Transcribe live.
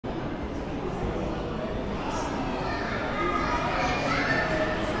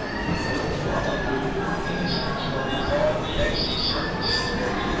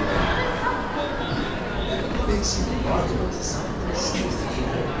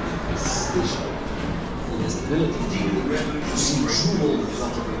vision. He has the ability to see through all the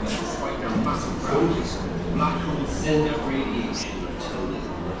clutter despite their massive focus on the black holes send out radiation until they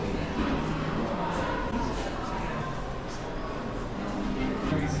can nothing.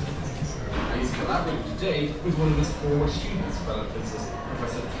 He's collaborating today with one of his former students, fellow physicist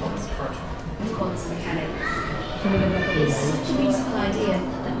Professor Thomas Curtin. Quantum mechanics. It's such a beautiful idea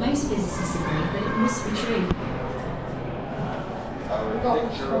that most physicists agree that it must be true. Our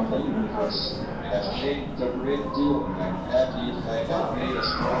picture of the universe has changed a great deal, and I'm happy it has made us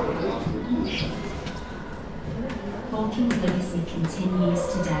all contribute. Hawking's legacy continues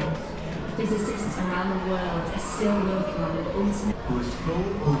today. Physicists around the world are still working on an ultimate... Who is full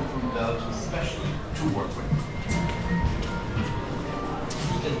hope from Belgium especially to work with.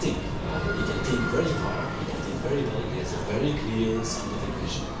 He can think very far, he can think very well, he has a very clear scientific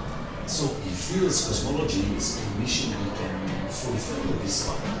vision. So he feels cosmology is a mission he can fulfill his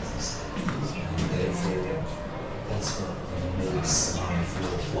hypothesis. And therefore, that's what makes life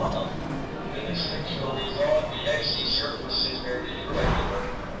worthwhile.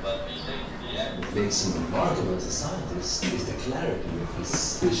 What makes him remarkable as a scientist is the clarity of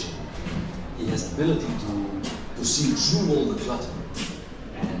his vision. He has the ability to see through all the clutter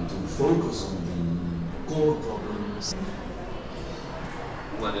and to focus on the core problems.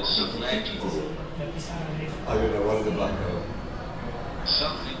 What is a black hole? I don't know, what is a black hole?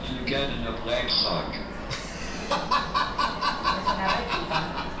 Something you get in a black sock.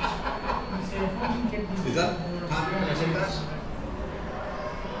 Is that? Can I take that?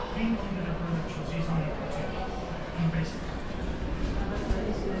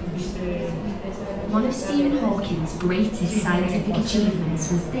 One of Stephen Hawking's greatest scientific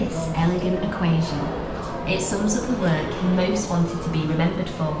achievements was this elegant equation. It sums up the work he most wanted to be remembered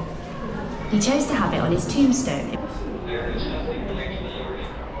for. He chose to have it on his tombstone. There is nothing like theory in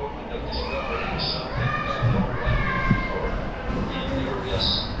the moment of discovering something that no one knew before. Be curious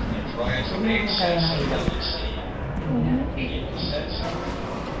and try to make sense of what you see. In the sense of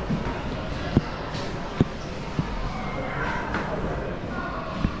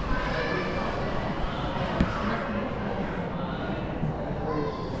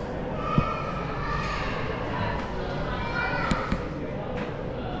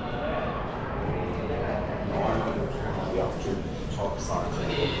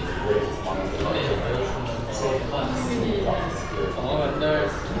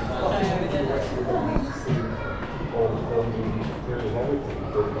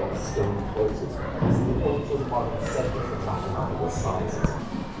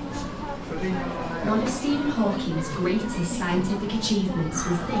One of Stephen Hawking's greatest scientific achievements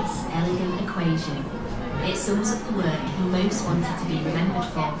was this elegant equation. It sums up the work he most wanted to be remembered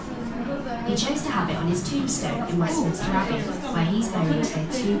for. He chose to have it on his tombstone in Westminster Abbey, where he's buried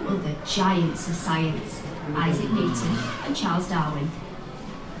with two other giants of science, Isaac Newton and Charles Darwin.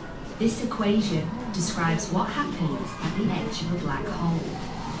 This equation describes what happens at the edge of a black hole.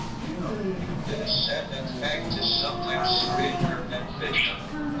 the ascendant fact is sometimes stranger than fiction,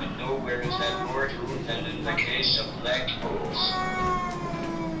 and nowhere is that more true than in the case of black holes.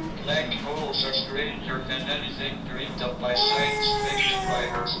 Black holes are stranger than anything dreamed of by science fiction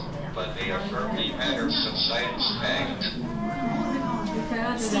writers, but they are firmly matters of science fact.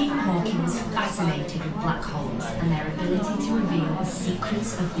 Stephen Hawking was fascinated with black holes and their ability to reveal the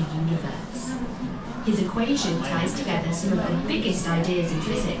secrets of the universe. His equation ties together some of the biggest ideas in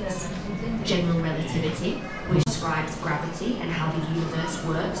physics. General relativity, which describes gravity and how the universe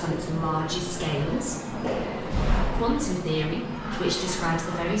works on its largest scales. Quantum theory, which describes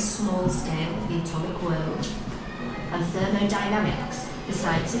the very small scale of the atomic world. And thermodynamics, the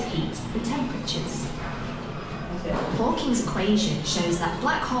science of heat and temperatures. Hawking's equation shows that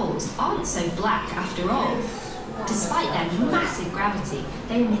black holes aren't so black after all. Despite their massive gravity,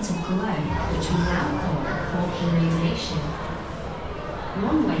 they emit a glow, which we now call Hawking radiation.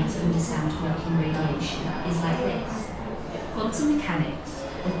 One way to understand Hawking radiation is like this. Quantum mechanics,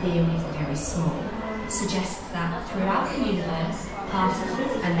 the theory of the very small, suggests that throughout the universe,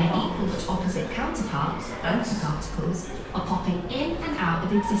 particles and their equal but opposite counterparts, antiparticles, are popping in and out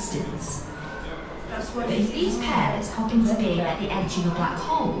of existence. But if these pairs happen to be at the edge of a black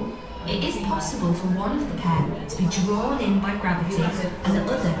hole, it is possible for one of the pair to be drawn in by gravity and the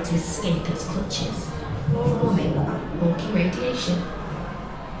other to escape its clutches, forming Hawking radiation.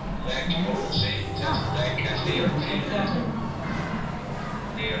 Black holes ain't as black as they are painted.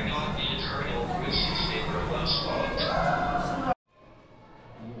 They are not the eternal wishes they were once thought.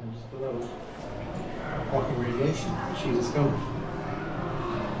 Hawking radiation, she discovered.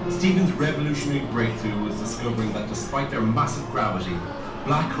 Stephen's revolutionary breakthrough was discovering that despite their massive gravity,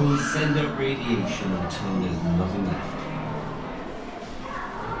 Black holes send out radiation until there's nothing left.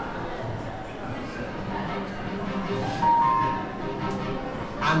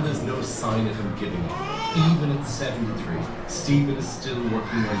 And there's no sign of him giving up. Even at 73, Stephen is still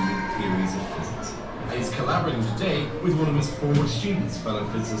working on new theories of physics. And he's collaborating today with one of his former students, fellow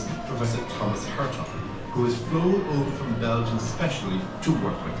physicist Professor Thomas Hertog, who has flown over from Belgium specially to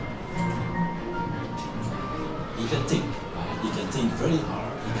work with him. He can think. He can think very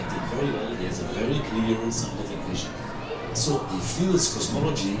hard. He can think very well. He has a very clear scientific vision. So he feels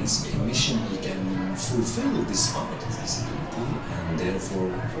cosmology is a mission he can fulfill despite his disability, and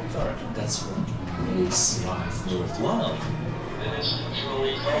therefore that's what makes life worthwhile. It is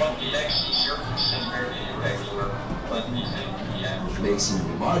usually thought the actual surface is very irregular, but we think, yeah. What makes him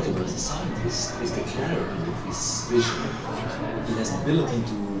remarkable as a scientist is the clarity of his vision. He has the ability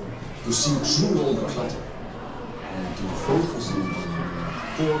to see through all the clutter and to focus on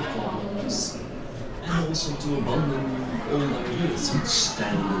core problems, and also to abandon all ideas which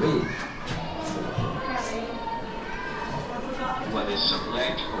stand in the way. What is a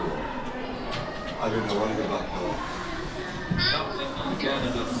black hole? I don't know what is a black hole. Something you get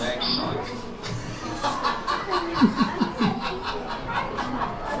in a black sock.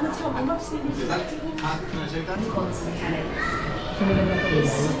 Is that, can I take that? Quantum mechanics.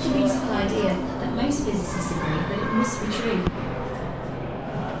 It's such a beautiful idea that most physicists agree that it must be true.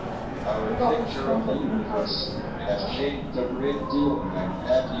 Our picture of the universe has changed a great deal, and I'm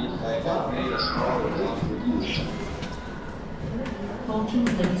happy if I have made a small contribution.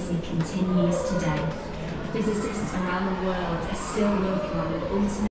 Hawking's legacy continues today. Physicists around the world are still working on an ultimate